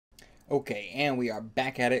Okay, and we are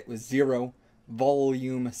back at it with Zero,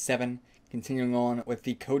 Volume 7, continuing on with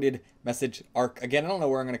the coded message arc. Again, I don't know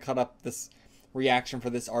where I'm going to cut up this reaction for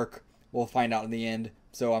this arc. We'll find out in the end,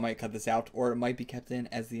 so I might cut this out, or it might be kept in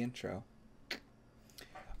as the intro.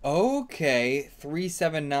 Okay,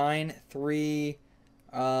 3793,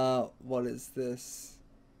 what is this?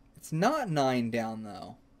 It's not 9 down,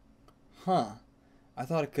 though. Huh. I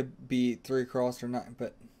thought it could be 3 across or 9,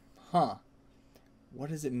 but, huh. What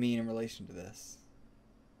does it mean in relation to this?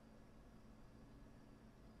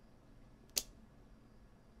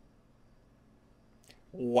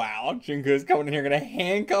 Wow, Junko's coming in here gonna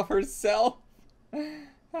handcuff herself.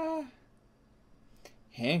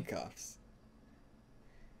 Handcuffs.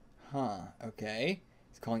 Huh, okay.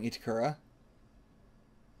 He's calling Ichikura.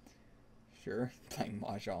 Sure, playing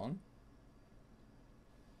Mahjong.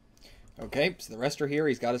 Okay, so the rest are here.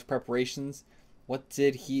 He's got his preparations. What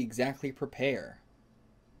did he exactly prepare?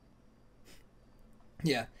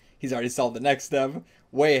 Yeah, he's already solved the next step.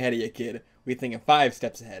 Way ahead of you, kid. We thinking 5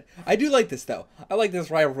 steps ahead. I do like this, though. I like this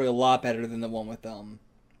rivalry a lot better than the one with,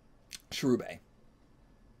 Shirube.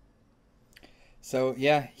 So,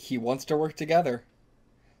 yeah, he wants to work together.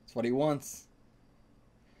 That's what he wants.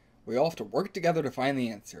 We all have to work together to find the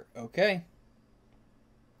answer. Okay.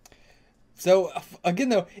 So, again,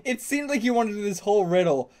 though, it seemed like he wanted to do this whole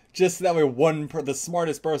riddle just so that way the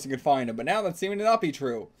smartest person could find him. But now that's seeming to not be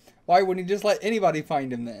true. Why wouldn't he just let anybody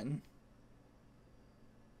find him then?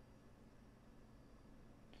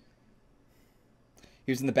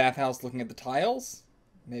 He was in the bathhouse looking at the tiles?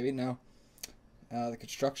 Maybe, no. The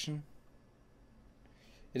construction.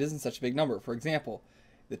 It isn't such a big number. For example,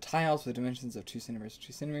 the tiles with dimensions of 2 centimeters,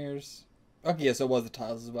 2 centimeters. Okay, yeah, so it was the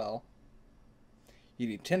tiles as well. You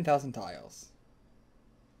need 10,000 tiles.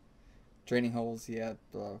 Draining holes, yeah,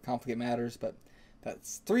 complicate matters, but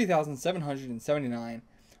that's 3,779.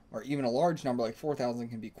 Or even a large number like 4,000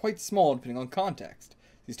 can be quite small depending on context.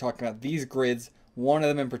 He's talking about these grids. One of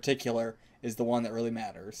them in particular is the one that really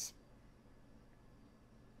matters.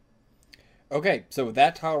 Okay, so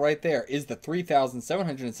that tile right there is the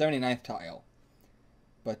 3,779th tile.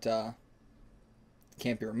 But,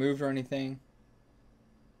 can't be removed or anything.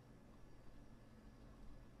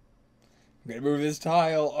 I'm gonna move this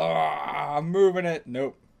tile. I'm moving it.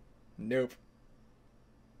 Nope. Nope.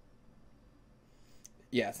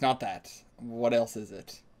 Yeah, it's not that. What else is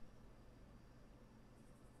it?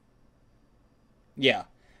 Yeah,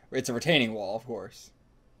 it's a retaining wall, of course.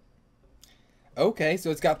 Okay,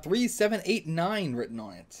 so it's got 3789 written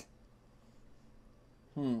on it.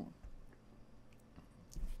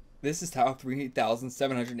 This is tile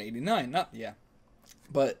 3,789. Not, yeah.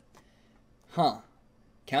 But, count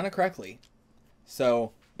it correctly.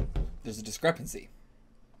 So, there's a discrepancy.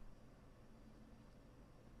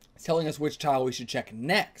 It's telling us which tile we should check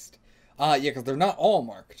next. Yeah, because they're not all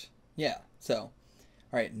marked. Yeah, so.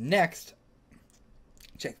 Alright, next,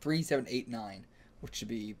 check 3789, which should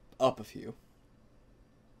be up a few.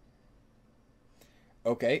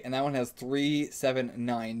 Okay, and that one has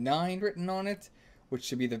 3799 written on it, which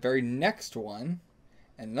should be the very next one.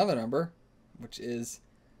 And another number, which is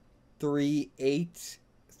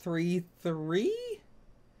 3833?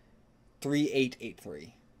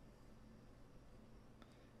 3883.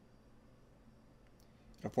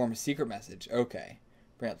 It'll form a secret message. Okay.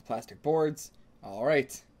 Bring out the plastic boards.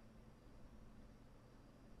 Alright.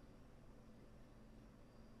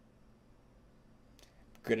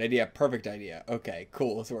 Good idea. Perfect idea. Okay,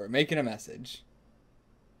 cool. So we're making a message.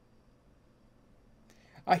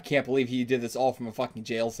 I can't believe he did this all from a fucking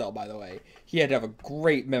jail cell, by the way. He had to have a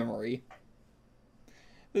great memory.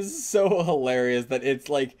 This is so hilarious that it's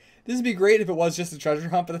like... This would be great if it was just a treasure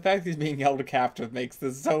hunt, but the fact that he's being held captive makes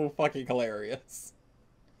this so fucking hilarious.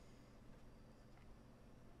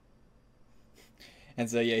 And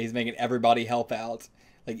so, yeah, he's making everybody help out.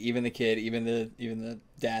 Like, even the kid, even the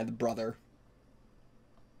dad, the brother.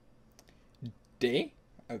 D?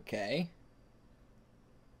 Okay.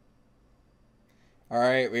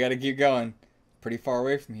 Alright, we gotta keep going. Pretty far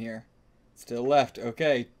away from here. Still left.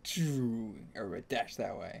 Okay. Everybody dash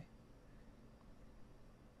that way.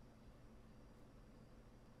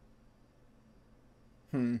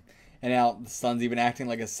 And now the sun's even acting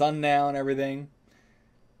like a sun now and everything.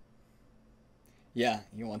 Yeah,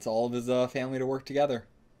 he wants all of his family to work together.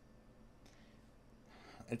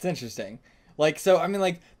 It's interesting. Like, so, I mean,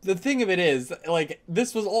 like, the thing of it is, like,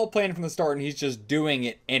 this was all planned from the start, and he's just doing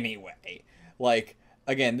it anyway. Like,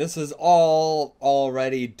 again, this is all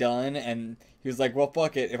already done, and he was like, well,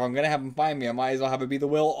 fuck it. If I'm gonna have him find me, I might as well have it be the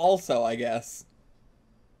will also, I guess.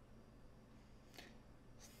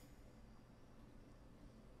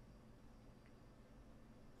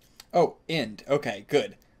 Oh, end. Okay,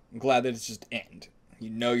 good. I'm glad that it's just end. You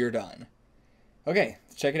know you're done. Okay,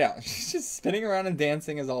 let's check it out. She's just spinning around and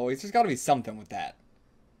dancing as always. There's got to be something with that.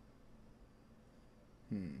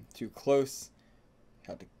 Too close.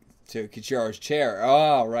 How to Kichiro's chair.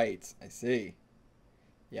 Oh, right. I see.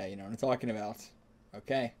 Yeah, you know what I'm talking about.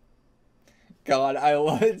 Okay. God, I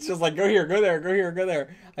love it. It's just like, go here, go there, go here, go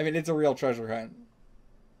there. I mean, it's a real treasure hunt.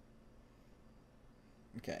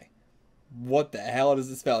 Okay. What the hell does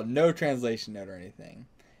it spell? No translation note or anything.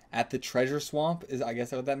 At the treasure swamp is, I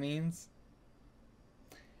guess, what that means.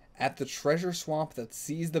 At the treasure swamp that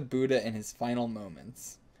sees the Buddha in his final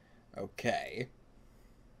moments. Okay.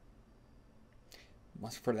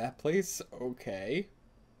 Must refer to that place? Okay.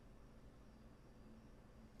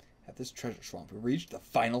 At this treasure swamp, we reached the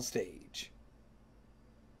final stage.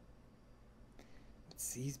 It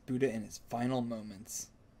sees Buddha in his final moments.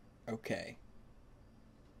 Okay.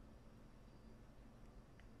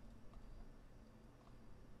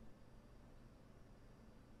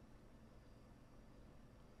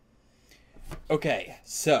 Okay,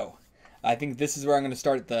 so I think this is where I'm going to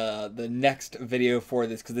start the next video for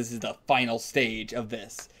this, because this is the final stage of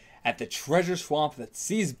this. At the treasure swamp that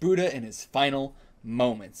sees Buddha in his final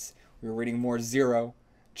moments. We're reading more Zero,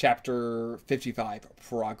 chapter 55,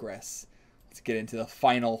 Progress. Let's get into the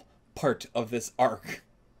final part of this arc.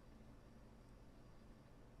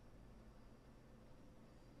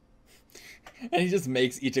 And he just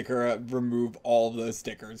makes Ichikura remove all of those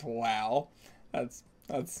stickers. Wow. That's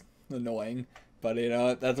annoying. But, you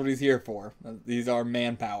know, that's what he's here for. These are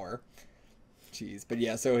manpower. Jeez. But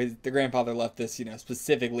yeah, so the grandfather left this, you know,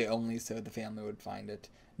 specifically only so the family would find it.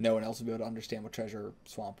 No one else would be able to understand what Treasure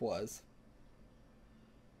Swamp was.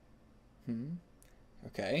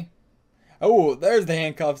 Okay. Oh, there's the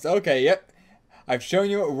handcuffs. Okay, yep. I've shown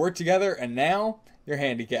you what we work together, and now you're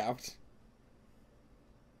handicapped.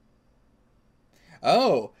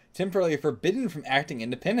 Oh, temporarily forbidden from acting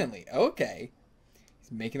independently. Okay.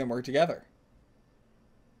 He's making them work together.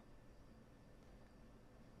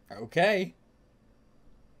 Okay.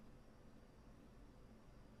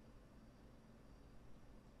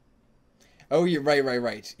 Oh, you're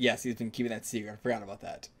right. Yes, he's been keeping that secret. I forgot about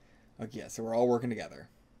that. Okay, yeah, so we're all working together.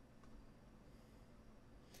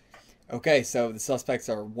 Okay, so the suspects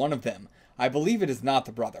are one of them. I believe it is not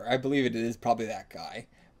the brother. I believe it is probably that guy.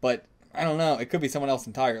 But, I don't know. It could be someone else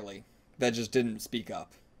entirely that just didn't speak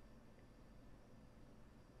up.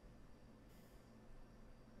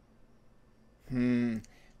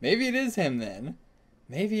 Maybe it is him then.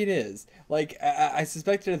 Maybe it is. Like, I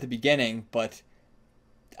suspected at the beginning, but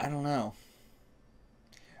I don't know.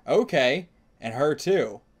 Okay, and her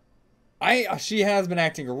too. She has been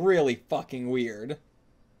acting really fucking weird.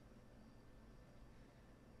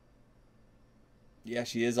 Yeah,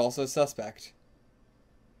 she is also a suspect.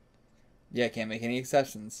 Yeah, can't make any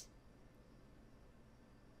exceptions.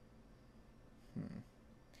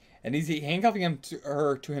 And is he handcuffing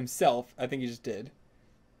her to himself? I think he just did.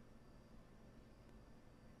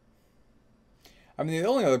 I mean, the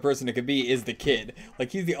only other person it could be is the kid.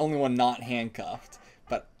 Like, he's the only one not handcuffed.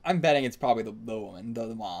 But I'm betting it's probably the woman,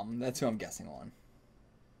 the mom. That's who I'm guessing on.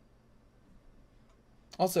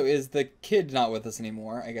 Also, is the kid not with us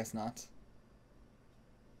anymore? I guess not.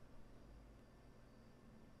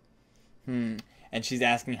 And she's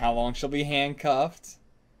asking how long she'll be handcuffed.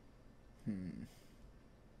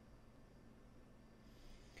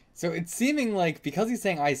 So it's seeming like, because he's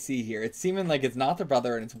saying I see here, it's seeming like it's not the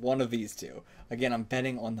brother and it's one of these two. Again, I'm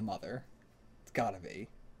betting on the mother. It's gotta be.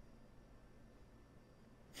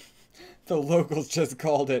 The locals just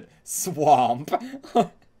called it swamp.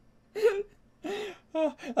 Not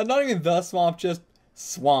even the swamp, just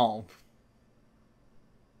swamp.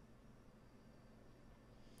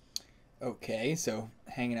 Okay, so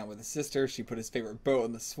hanging out with his sister, she put his favorite boat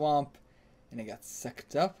in the swamp, and it got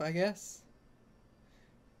sucked up, I guess.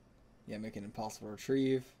 Yeah, making it impossible to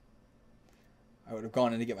retrieve. I would have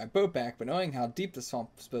gone in to get my boat back, but knowing how deep the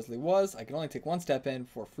swamp supposedly was, I could only take one step in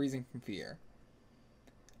before freezing from fear.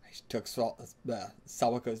 I took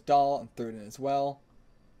Sawako's doll and threw it in as well.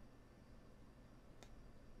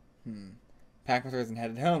 Packed my things and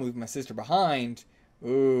headed home, leaving my sister behind.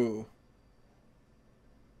 Ooh.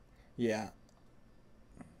 Yeah.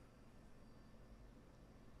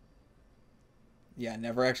 Yeah,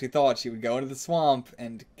 never actually thought she would go into the swamp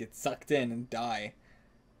and get sucked in and die.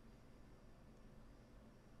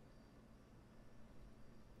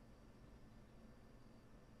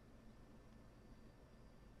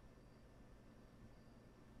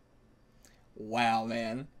 Wow,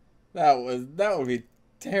 man. That would be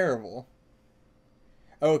terrible.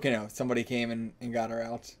 Oh, okay, no. Somebody came and got her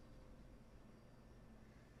out.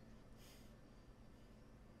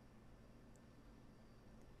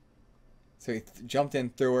 So he jumped in,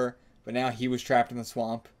 threw her, but now he was trapped in the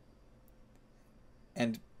swamp.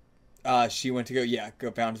 And she went to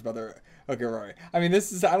go found his brother. Okay, right. I mean,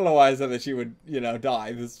 this is, I don't know why I said that she would,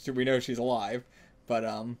 die. We know she's alive. But,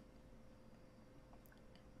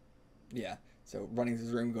 yeah. So running to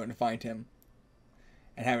his room, going to find him.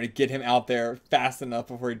 And having to get him out there fast enough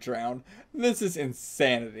before he drowned. This is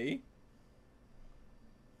insanity.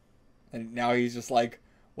 And now he's just like,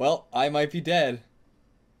 well, I might be dead.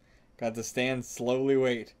 Got to stand, slowly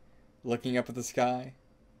wait, looking up at the sky.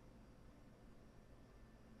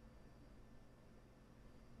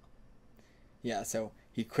 Yeah, so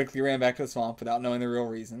he quickly ran back to the swamp without knowing the real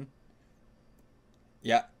reason.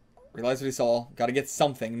 Yeah, realized what he saw. Got to get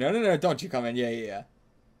something. No, no, no, don't you come in. Yeah.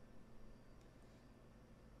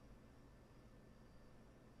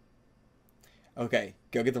 Okay,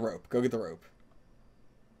 go get the rope. Go get the rope.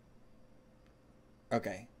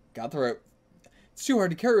 Okay, got the rope. It's too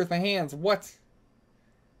hard to carry with my hands. What?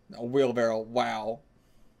 A wheelbarrow. Wow.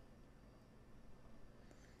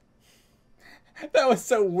 That was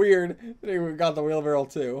so weird that he got the wheelbarrow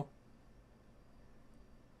too.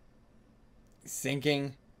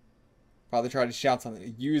 Sinking. Father tried to shout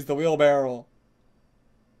something. Use the wheelbarrow.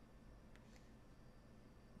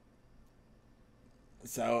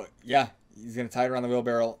 So, yeah. He's going to tie it around the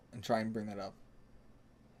wheelbarrow and try and bring that up.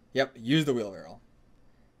 Yep, use the wheelbarrow.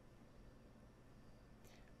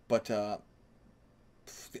 But, the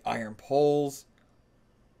iron poles.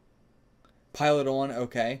 Pile it on,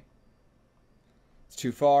 okay. It's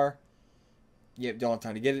too far. Yep, don't have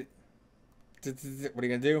time to get it. What are you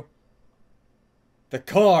going to do? The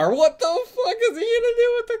car! What the fuck is he going to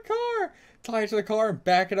do with the car? Tie it to the car and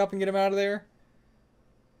back it up and get him out of there?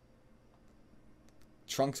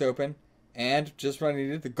 Trunk's open. And, just what I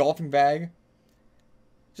needed, the golfing bag.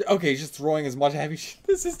 Okay, he's just throwing as much heavy shit.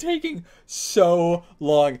 This is taking so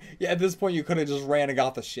long. Yeah, at this point you could have just ran and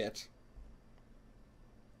got the shit.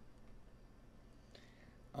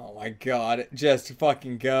 Oh my god. Just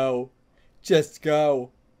fucking go. Just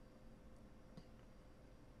go.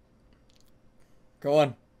 Go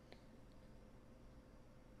on.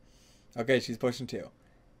 Okay, she's pushing too.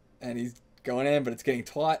 And he's going in, but it's getting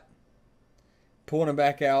taut. Pulling him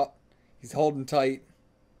back out. He's holding tight.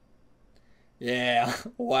 Yeah.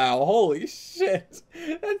 Wow. Holy shit.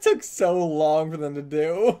 That took so long for them to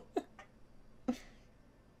do.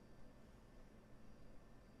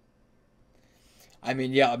 I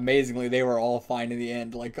mean, yeah, amazingly, they were all fine in the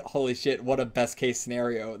end. Like, holy shit, what a best case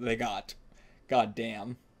scenario they got. God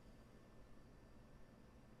damn.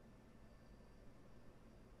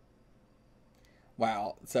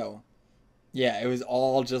 Wow. So, yeah, it was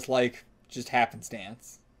all just like, just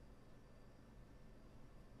happenstance.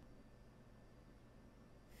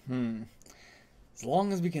 As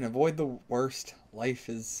long as we can avoid the worst, life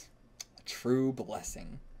is a true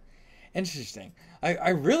blessing. Interesting. I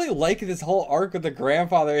really like this whole arc with the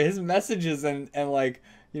grandfather. His messages and like,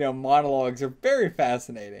 monologues are very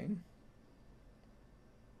fascinating.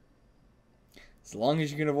 As long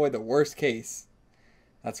as you can avoid the worst case.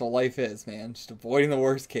 That's what life is, man. Just avoiding the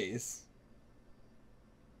worst case.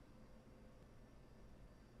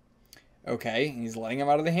 Okay, he's letting him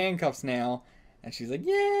out of the handcuffs now. And she's like,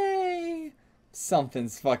 yay!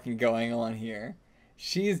 Something's fucking going on here.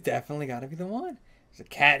 She's definitely got to be the one. There's a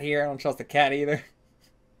cat here. I don't trust the cat either.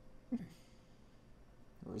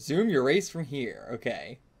 Resume your race from here.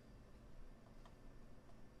 Okay.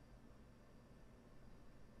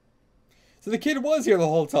 So the kid was here the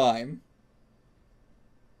whole time.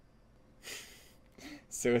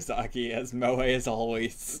 Suisaki as Moe as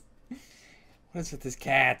always. What is with this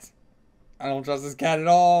cat? I don't trust this cat at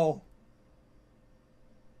all.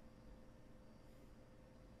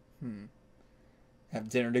 Have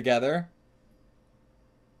dinner together.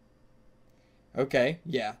 Okay,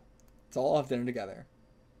 yeah. Let's all have dinner together.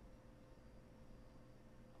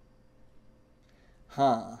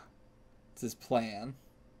 Huh. What's his plan?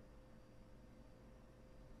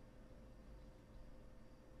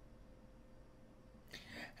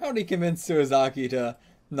 How did he convince Suizaki to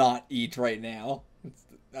not eat right now?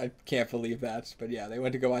 I can't believe that. But yeah, they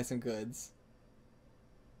went to go buy some goods.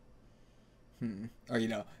 Or,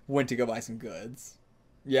 went to go buy some goods.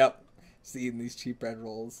 Yep. Just eating these cheap bread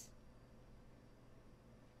rolls.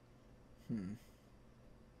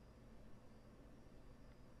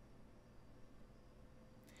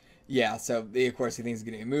 Yeah, so of course he thinks he's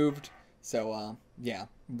getting moved. So, yeah,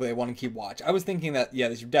 but they want to keep watch. I was thinking that, yeah,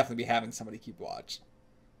 they should definitely be having somebody keep watch.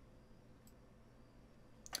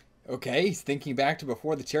 Okay, he's thinking back to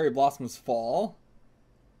before the cherry blossoms fall.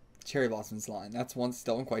 Cherry blossoms line. That's one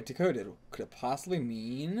still quite decoded. Could it possibly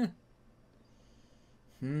mean?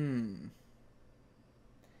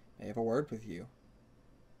 I have a word with you.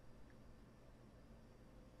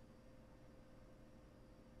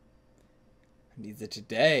 Needs it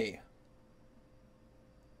today.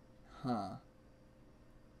 Huh.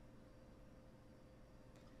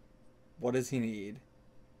 What does he need?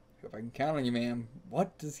 Hope I can count on you, ma'am.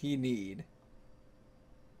 What does he need?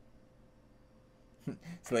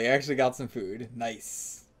 So they actually got some food.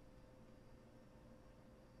 Nice.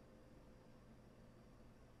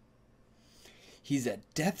 He's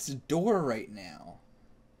at death's door right now.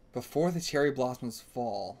 Before the cherry blossoms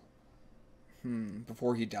fall.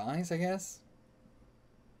 Before he dies, I guess?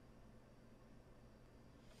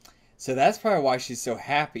 So that's probably why she's so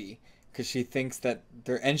happy. Because she thinks that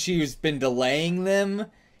they're... And she's been delaying them.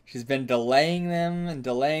 She's been delaying them and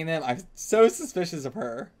delaying them. I'm so suspicious of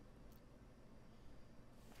her.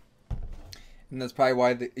 And that's probably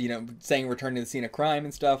why, saying return to the scene of crime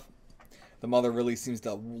and stuff. The mother really seems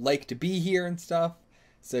to like to be here and stuff.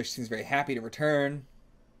 So she seems very happy to return.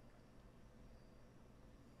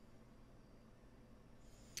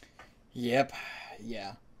 Yep.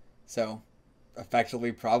 Yeah. So,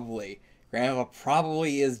 effectively, probably. Grandpa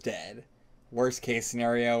probably is dead. Worst case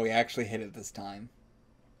scenario, we actually hit it this time.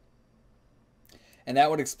 And that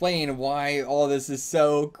would explain why all this is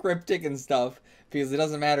so cryptic and stuff. Because it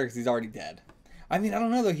doesn't matter because he's already dead. I mean, I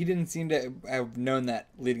don't know though. He didn't seem to have known that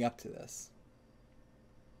leading up to this.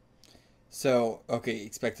 So, okay, he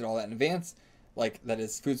expected all that in advance. Like, that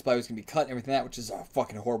his food supply was going to be cut and everything like that, which is a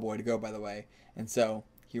fucking horrible way to go, by the way. And so,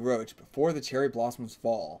 he wrote, before the cherry blossoms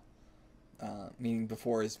fall. Meaning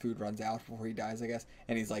before his food runs out, before he dies, I guess.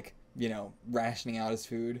 And he's like, rationing out his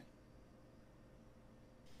food.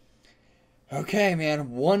 Okay,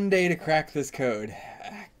 man, one day to crack this code.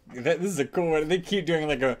 This is a cool one. They keep doing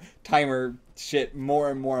like a timer shit more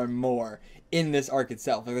and more and more in this arc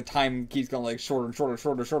itself. Like the time keeps going like shorter and shorter,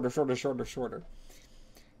 shorter.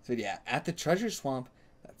 So yeah, at the treasure swamp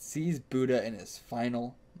that sees Buddha in his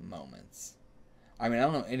final moments. I mean, I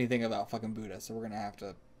don't know anything about fucking Buddha, so we're gonna have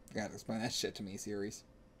to explain that shit to me, series.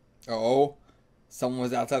 Oh, someone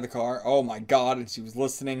was outside the car. Oh my god, and she was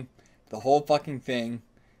listening to the whole fucking thing.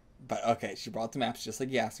 But okay, she brought the maps just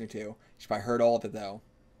like you asked me to. She probably heard all of it though.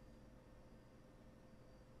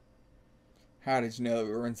 How did you know that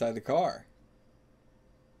we were inside the car?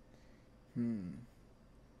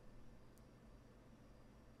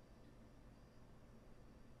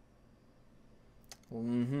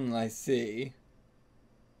 I see.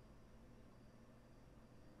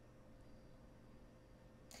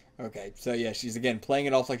 Okay, so yeah, she's again playing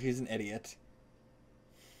it off like she's an idiot.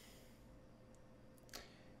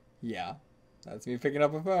 Yeah, that's me picking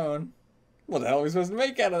up a phone. What the hell are we supposed to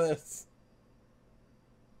make out of this?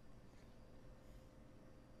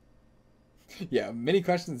 Yeah, many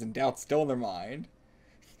questions and doubts still in their mind.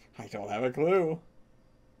 I don't have a clue.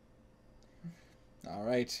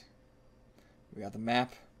 Alright. We got the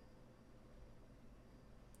map.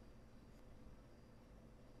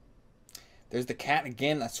 There's the cat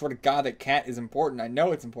again. I swear to God, that cat is important. I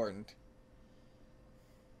know it's important.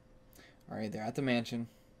 Alright, they're at the mansion.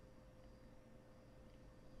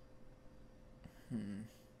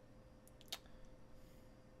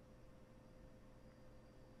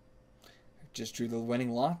 Just drew the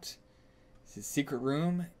winning lot. His secret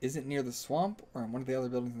room isn't near the swamp or in one of the other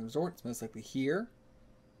buildings in the resort. It's most likely here.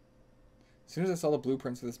 As soon as I saw the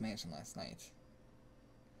blueprints for this mansion last night.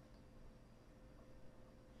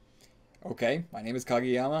 Okay, my name is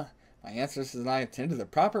Kageyama. My ancestors and I attended to the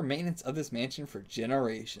proper maintenance of this mansion for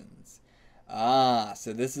generations. Ah,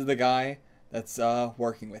 so this is the guy that's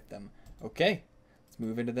working with them. Okay, let's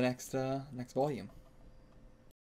move into the next volume.